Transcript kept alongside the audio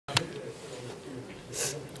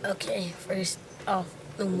Okay, first off,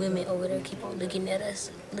 the women over there keep on looking at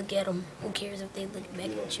us. Look at them. Who cares if they look back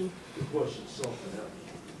at you?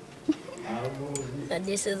 Now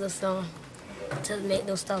this is a song to make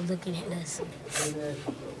them stop looking at us.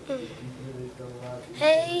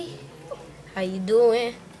 Hey, how you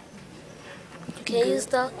doing? Can you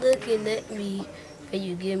stop looking at me? Can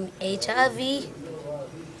you give me HIV?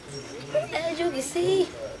 As you can see,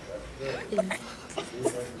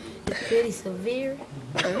 it's pretty severe.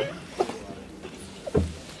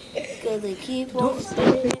 Because they keep on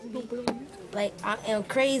staring at me like I am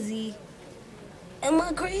crazy. Am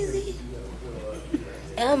I crazy?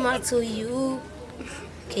 Am I to you?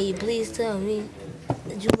 Can you please tell me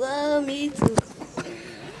that you love me too?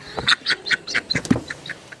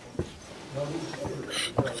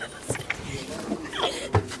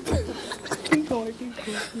 Keep going, keep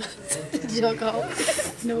going. Joke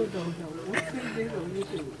off. No.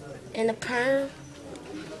 And the perm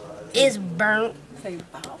is burnt. Say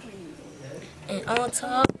bout. And on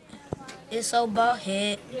top, it's so bald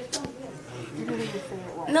head.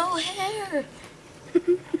 No hair.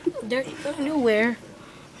 Dirty underwear.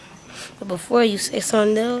 But before you say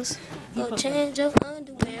something else, go change your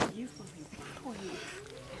underwear.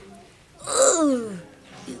 Ooh,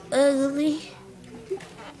 you ugly.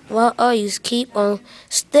 Why all you keep on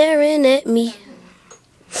staring at me?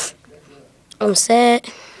 I'm sad,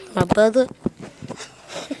 my brother.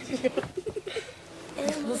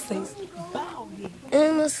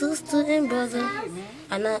 And my sister and brother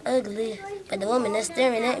are not ugly, but the woman that's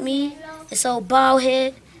staring at me is so bald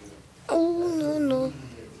head. Oh, no.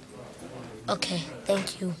 Okay,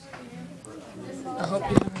 thank you. I hope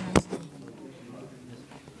you have a nice